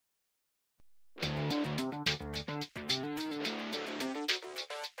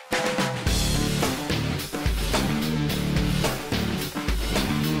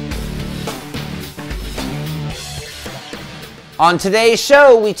On today's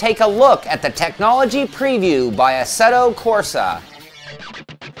show, we take a look at the technology preview by Assetto Corsa.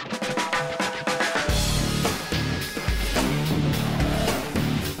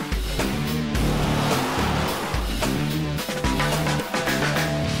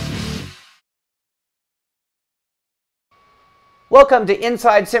 Welcome to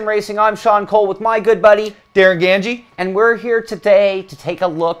Inside Sim Racing. I'm Sean Cole with my good buddy, Darren Ganji. and we're here today to take a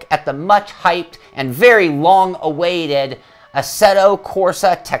look at the much hyped and very long awaited Assetto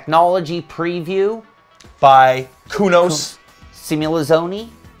Corsa technology preview By Kunos. Simulazione.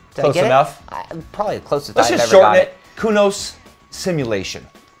 Did I Close get enough. Probably the closest Let's I've just ever shorten got it. Kunos Simulation.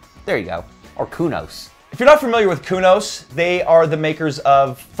 There you go. Or Kunos. If you're not familiar with Kunos, they are the makers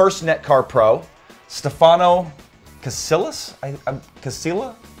of First Netcar Pro, Stefano Casillas?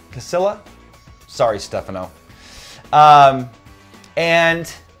 Casilla? Sorry, Stefano.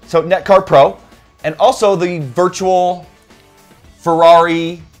 And so Netcar Pro, and also the virtual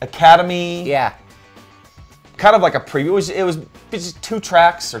Ferrari Academy. Yeah. Kind of like a preview. It was just 2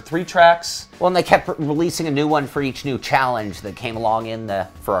 tracks or 3 tracks. Well, and they kept releasing a new one for each new challenge that came along in the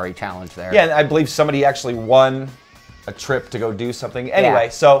Ferrari challenge there. Yeah, and I believe somebody actually won a trip to go do something. Anyway, Yeah.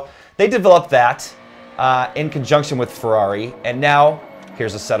 so they developed that in conjunction with Ferrari, and now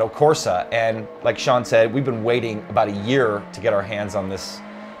here's Assetto Corsa. And like Sean said, we've been waiting about a year to get our hands on this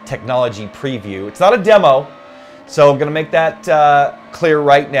technology preview. It's not a demo, so I'm going to make that clear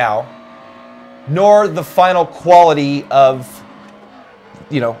right now, nor the final quality of,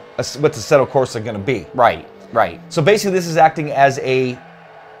 you know, what's Assetto Corsa going to be. Right, right. So basically this is acting as a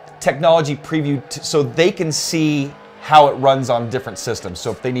technology preview so they can see how it runs on different systems. So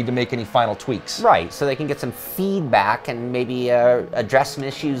if they need to make any final tweaks. Right, so they can get some feedback and maybe address some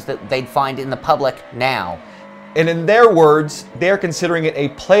issues that they'd find in the public now. And in their words, they're considering it a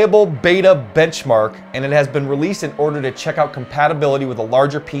playable beta benchmark, and it has been released in order to check out compatibility with a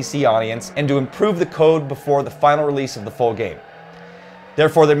larger PC audience and to improve the code before the final release of the full game.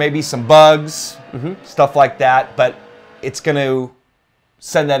 Therefore, there may be some bugs, stuff like that, but it's going to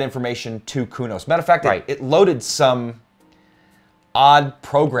send that information to Kunos. Matter of fact, Right. it loaded some odd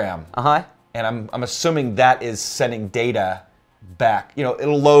program, and I'm assuming that is sending data back. You know,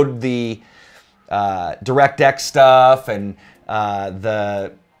 it'll load the DirectX stuff and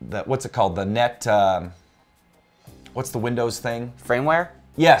the what's it called? The net. What's the Windows thing? Frameware?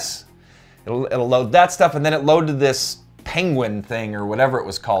 Yes, it'll load that stuff, and then it loaded this Penguin thing or whatever it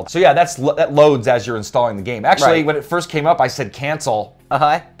was called. So yeah, that loads as you're installing the game. Actually, Right. when it first came up, I said cancel,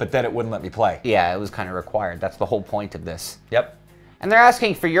 but then it wouldn't let me play. Yeah, it was kind of required. That's the whole point of this. Yep. And they're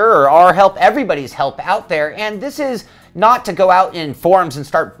asking for your or our help, everybody's help out there. And this is not to go out in forums and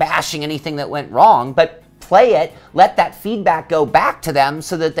start bashing anything that went wrong, but play it, let that feedback go back to them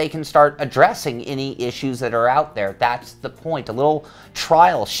so that they can start addressing any issues that are out there. That's the point, a little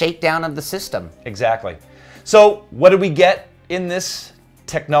trial, shakedown of the system. Exactly. So what did we get in this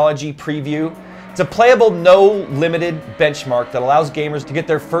technology preview? It's a playable, no-limited benchmark that allows gamers to get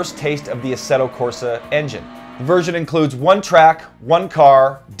their first taste of the Assetto Corsa engine. The version includes 1 track, 1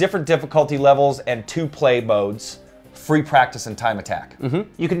 car, different difficulty levels, and 2 play modes, free practice and time attack.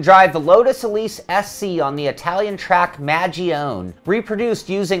 You can drive the Lotus Elise SC on the Italian track Magione, reproduced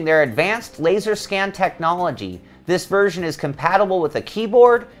using their advanced laser scan technology. This version is compatible with a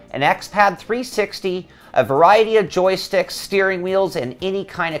keyboard, an X-Pad 360, a variety of joysticks, steering wheels, and any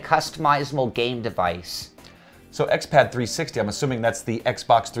kind of customizable game device. So X-Pad 360, I'm assuming that's the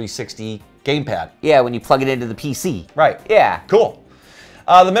Xbox 360 gamepad. Yeah, when you plug it into the PC. Right. Yeah. Cool.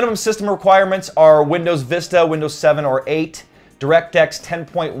 The minimum system requirements are Windows Vista, Windows 7 or 8, DirectX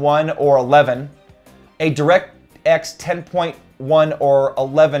 10.1 or 11, a DirectX 10.1 or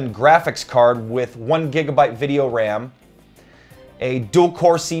 11 graphics card with 1 GB video RAM, a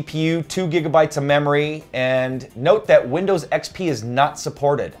dual-core CPU, 2 GB of memory, and note that Windows XP is not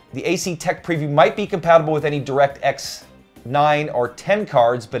supported. The AC Tech Preview might be compatible with any DirectX 9 or 10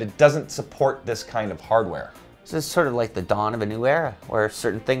 cards, but it doesn't support this kind of hardware. So this is sort of like the dawn of a new era, where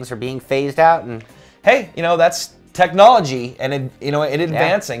certain things are being phased out and... Hey, you know, that's technology and it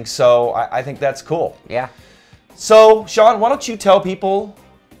advancing, so I think that's cool. Yeah. So, Sean, why don't you tell people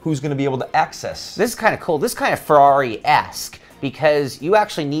who's going to be able to access? This is kind of cool. This is kind of Ferrari-esque, because you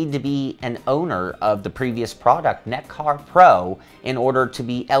actually need to be an owner of the previous product, Netcar Pro, in order to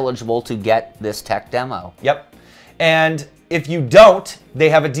be eligible to get this tech demo. Yep. And if you don't, they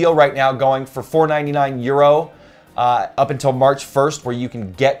have a deal right now going for €4.99 up until March 1st, where you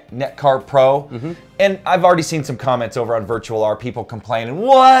can get Netcar Pro. And I've already seen some comments over on Virtual R, people complaining,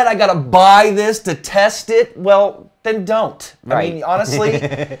 what, I gotta buy this to test it? Well, then don't. Right. I mean, honestly,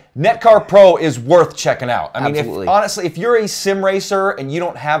 Netcar Pro is worth checking out. I mean, Absolutely. if you're a sim racer and you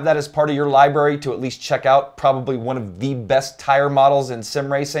don't have that as part of your library to at least check out probably one of the best tire models in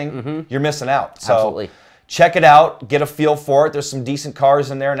sim racing, you're missing out. So Absolutely. check it out, get a feel for it. There's some decent cars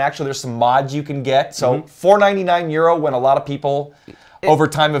in there, and actually there's some mods you can get. So €4.99 when a lot of people over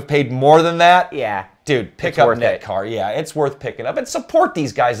time have paid more than that. Yeah. Dude, pick up Netcar. Yeah, it's worth picking up. And support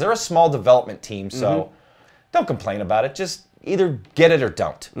these guys. They're a small development team, so don't complain about it. Just either get it or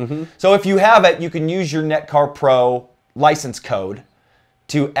don't. So if you have it, you can use your Netcar Pro license code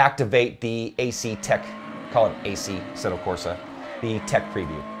to activate the AC Tech, call it AC, Assetto Corsa, the Tech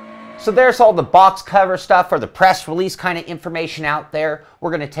Preview. So there's all the box cover stuff or the press release kind of information out there.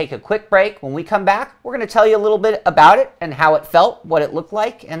 We're going to take a quick break. When we come back, we're going to tell you a little bit about it and how it felt, what it looked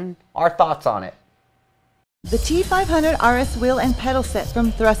like, and our thoughts on it. The T500 RS wheel and pedal set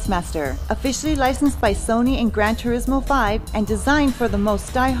from Thrustmaster, officially licensed by Sony in Gran Turismo 5 and designed for the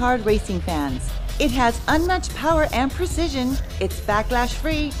most die-hard racing fans. It has unmatched power and precision, it's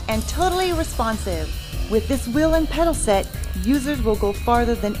backlash-free, and totally responsive. With this wheel and pedal set, users will go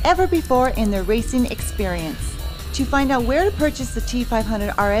farther than ever before in their racing experience. To find out where to purchase the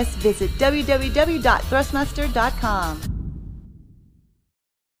T500 RS, visit www.thrustmaster.com.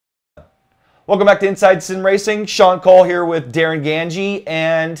 Welcome back to Inside Sim Racing. Sean Cole here with Darren Ganji,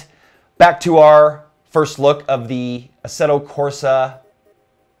 and back to our first look of the Assetto Corsa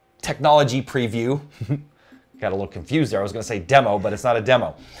technology preview. Got a little confused there. I was going to say demo, but it's not a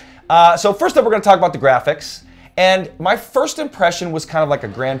demo. So first up, we're going to talk about the graphics. And my first impression was kind of like a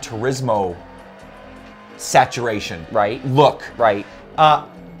Gran Turismo saturation look. Right.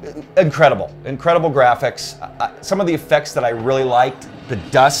 Incredible graphics. Some of the effects that I really liked, the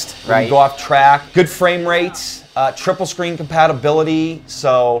dust when you go off track, good frame rates, triple screen compatibility.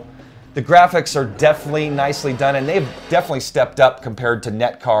 So the graphics are definitely nicely done, and they've definitely stepped up compared to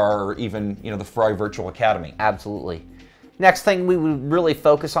Netcar or even the Ferrari Virtual Academy. Absolutely. Next thing we would really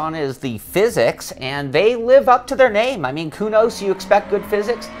focus on is the physics, and they live up to their name. I mean, Kunos, you expect good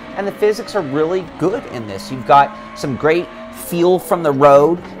physics, and the physics are really good in this. You've got some great feel from the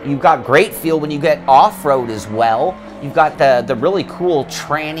road. You've got great feel when you get off-road as well. You've got the really cool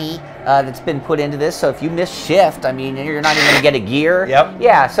tranny that's been put into this, so if you miss shift, I mean, you're not even going to get a gear.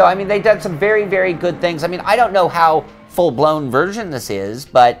 Yeah, so I mean, they've done some very, very good things. I mean, I don't know how full-blown version this is,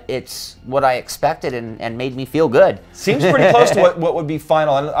 but it's what I expected and made me feel good. Seems pretty close to what would be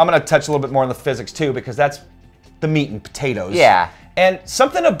final, and I'm going to touch a little bit more on the physics too, because that's the meat and potatoes. Yeah. And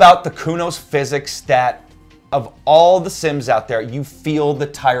something about the Kunos physics that, of all the sims out there, you feel the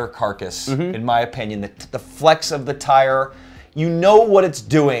tire carcass, in my opinion, the flex of the tire. You know what it's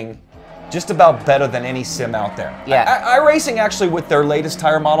doing just about better than any sim out there. Yeah. iRacing actually with their latest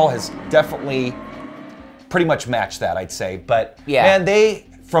tire model has definitely pretty much matched that, I'd say. But man, they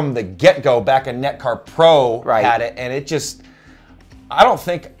from the get-go back in Netcar Pro had it, and it just, I don't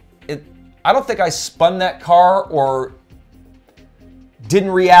think I spun that car or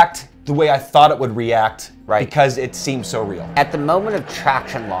didn't react the way I thought it would react because it seemed so real. At the moment of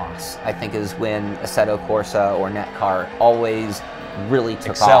traction loss, I think is when Assetto Corsa or Netcar always really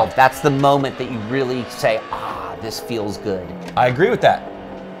took off. That's the moment that you really say, ah, this feels good. I agree with that.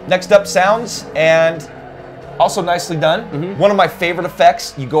 Next up, sounds, and also nicely done. One of my favorite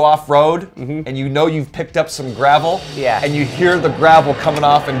effects, you go off-road and you know you've picked up some gravel, and you hear the gravel coming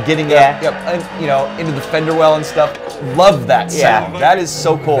off and getting up, into the fender well and stuff. Love that sound. That is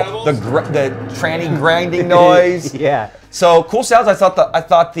so cool. The tranny grinding noise. So cool sounds. I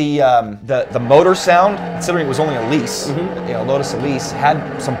thought the motor sound, considering it was only a lease, Lotus Elise,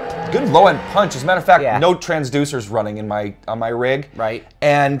 had some good low-end punch. As a matter of fact, no transducers running on my rig.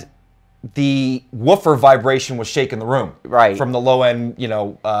 And the woofer vibration was shaking the room. From the low-end,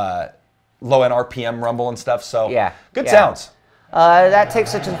 low-end RPM rumble and stuff. So good sounds. That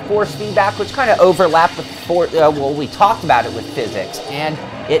takes us to force feedback, which kind of overlapped with well, we talked about it with physics, and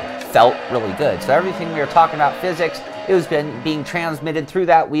it felt really good. So everything we were talking about physics, it was being transmitted through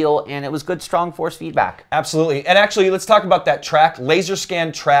that wheel, and it was good, strong force feedback. Absolutely. And actually, let's talk about that track, laser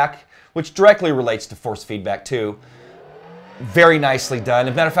scan track, which directly relates to force feedback too. Very nicely done.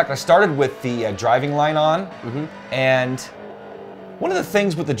 As a matter of fact, I started with the driving line on, and one of the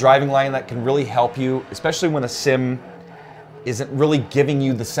things with the driving line that can really help you, especially when a sim isn't really giving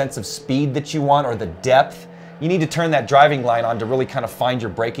you the sense of speed that you want or the depth, you need to turn that driving line on to really kind of find your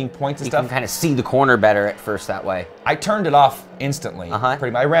braking points and stuff. You can kind of see the corner better at first that way. I turned it off instantly.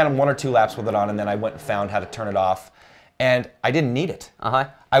 Pretty much. I ran 1 or 2 laps with it on, and then I went and found how to turn it off, and I didn't need it.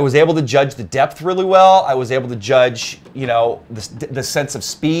 I was able to judge the depth really well. I was able to judge, you know, the sense of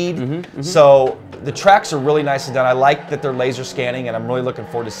speed. So the tracks are really nicely done. I like that they're laser scanning, and I'm really looking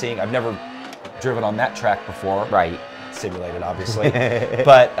forward to seeing. I've never driven on that track before. Right. Simulated, obviously.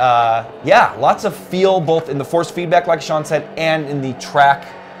 But yeah, lots of feel both in the force feedback, like Sean said, and in the track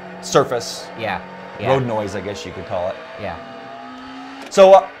surface. Yeah. Road noise, I guess you could call it. Yeah.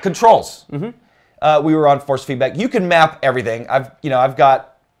 So controls. We were on force feedback. You can map everything. I've got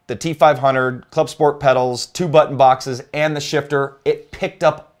the T500, Club Sport pedals, 2 button boxes, and the shifter. It picked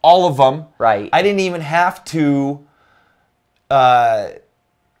up all of them. Right. I didn't even have to calibrate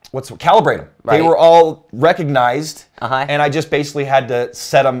them. Right. They were all recognized, Uh-huh. and I just basically had to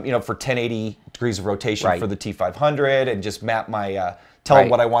set them, you know, for 1080 degrees of rotation Right. for the T500, and just map my tell Right. them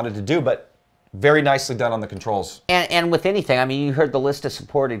what I wanted to do. But very nicely done on the controls. And with anything, I mean, you heard the list of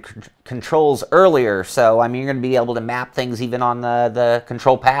supported controls earlier, so I mean, you're going to be able to map things even on the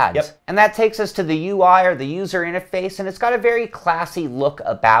control pads. Yep. And that takes us to the UI, or the user interface, and it's got a very classy look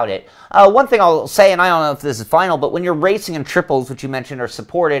about it. One thing I'll say, and I don't know if this is final, but when you're racing in triples, which you mentioned are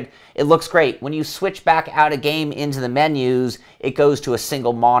supported, it looks great. When you switch back out of game into the menus, it goes to a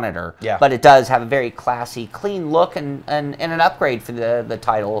single monitor. Yeah. But it does have a very classy, clean look, and an upgrade for the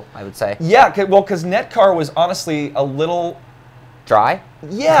title, I would say. Yeah, well, because Netcar was honestly a little Dry?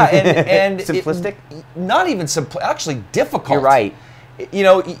 yeah, and Simplistic? Not even simple, actually difficult. You're right. You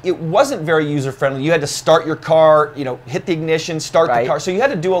know, it wasn't very user friendly. You had to start your car, you know, hit the ignition, start Right. the car. So you had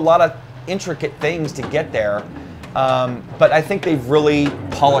to do a lot of intricate things to get there. But I think they've really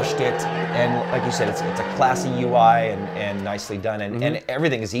polished it, and like you said, it's a classy UI and nicely done, and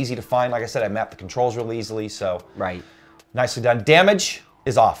everything is easy to find. Like I said, I mapped the controls really easily, so Right. nicely done. Damage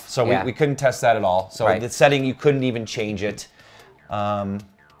is off, so Yeah. we couldn't test that at all. So Right. the setting, you couldn't even change it.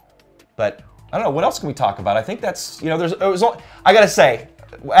 But I don't know, what else can we talk about? I think that's, you know, I gotta say,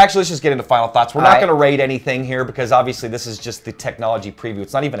 actually, let's just get into final thoughts. We're not going to rate anything here because obviously this is just the technology preview.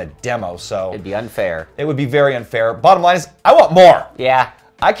 It's not even a demo, so It'd be unfair. it would be very unfair. Bottom line is, I want more. Yeah.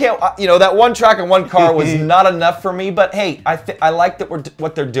 I can't, you know, that one track and one car was not enough for me, but hey, I like that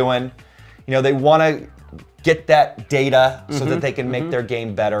what they're doing. You know, they want to get that data so that they can make their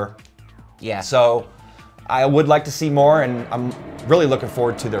game better. Yeah. So I would like to see more, and I'm really looking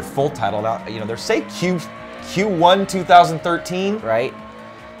forward to their full title. Now, you know, they're say Q1 2013. Right?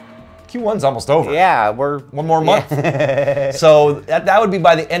 Q1's almost over. Yeah, we're... One more month. So that would be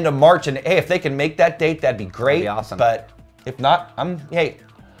by the end of March, and hey, if they can make that date, that'd be great. That'd be awesome. But if not, hey,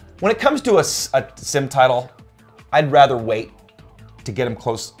 when it comes to a sim title, I'd rather wait to get them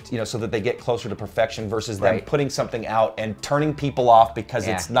close, you know, so that they get closer to perfection versus them Right. putting something out and turning people off because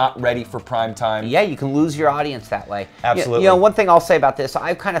Yeah. it's not ready for prime time. Yeah, you can lose your audience that way. Absolutely. You know, one thing I'll say about this,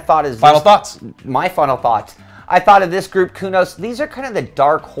 I've kind of thought is... Final thoughts? My final thoughts. I thought of this group, Kunos, these are kind of the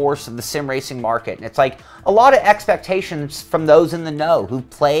dark horse of the sim racing market. And it's like a lot of expectations from those in the know who've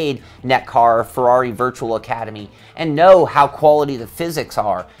played Netcar, Ferrari Virtual Academy, and know how quality the physics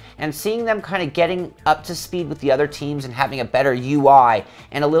are. And seeing them kind of getting up to speed with the other teams and having a better UI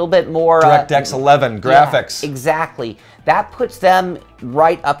and a little bit more... DirectX 11 graphics. Yeah, exactly. That puts them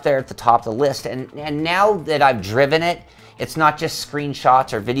right up there at the top of the list. And now that I've driven it, it's not just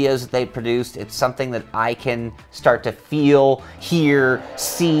screenshots or videos that they produced. It's something that I can start to feel, hear,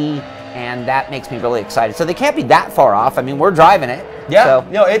 see, and that makes me really excited. So they can't be that far off. I mean, we're driving it. Yeah, So.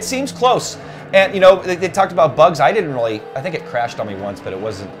 no, it seems close. And, you know, they talked about bugs. I didn't really, I think it crashed on me once, but it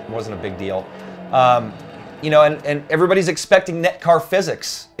wasn't a big deal. You know, and everybody's expecting Netcar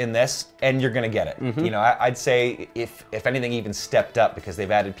physics in this, and you're going to get it. You know, I'd say if anything even stepped up because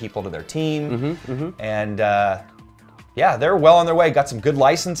they've added people to their team. And, yeah, they're well on their way. Got some good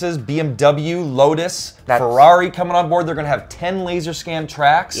licenses. BMW, Lotus, Ferrari coming on board. They're going to have 10 laser scan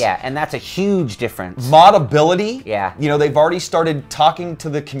tracks. Yeah, and that's a huge difference. Modability. Yeah. You know, they've already started talking to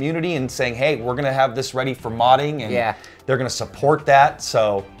the community and saying, hey, we're going to have this ready for modding, and they're going to support that.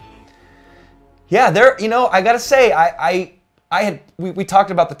 So, yeah, they're, you know, I got to say, we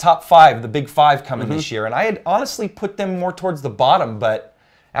talked about the top 5, the big 5 coming this year, and I had honestly put them more towards the bottom, but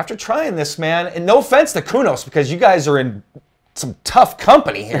after trying this, man, and no offense to Kunos, because you guys are in some tough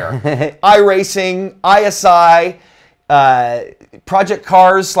company here. iRacing, ISI, Project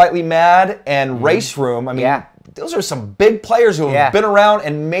Cars, Slightly Mad, and Race Room. I mean, those are some big players who have been around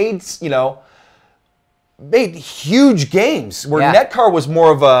and made, you know, made huge games. Where Netcar was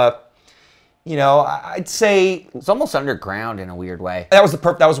more of a, you know, I'd say It's almost underground in a weird way. that was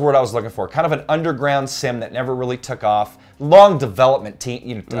the word I was looking for. Kind of an underground sim that never really took off. Long development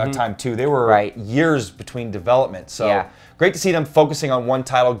time too. They were years between development. So great to see them focusing on one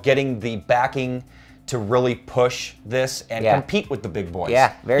title, getting the backing to really push this and Yeah. compete with the big boys.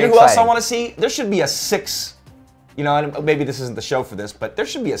 Yeah, very You know who else I exciting. want to see? There should be a 6, you know, and maybe this isn't the show for this, but there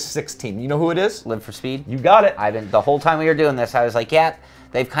should be a 6 team. You know who it is? Live for Speed. You got it. The whole time we were doing this, I was like, yeah,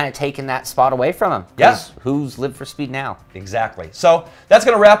 they've kind of taken that spot away from them. Yeah. Who's Live for Speed now? Exactly. So that's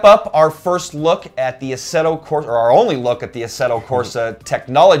going to wrap up our first look at the Assetto Corsa, or our only look at the Assetto Corsa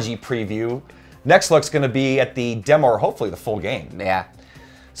technology preview. Next look's going to be at the demo, or hopefully the full game. Yeah.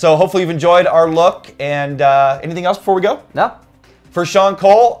 So hopefully you've enjoyed our look. And anything else before we go? No. For Sean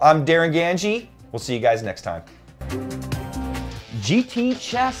Cole, I'm Darren Ganji. We'll see you guys next time. GT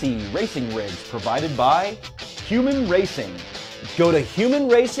Chassis Racing Rigs provided by Human Racing. Go to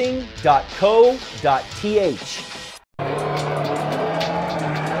humanracing.co.th.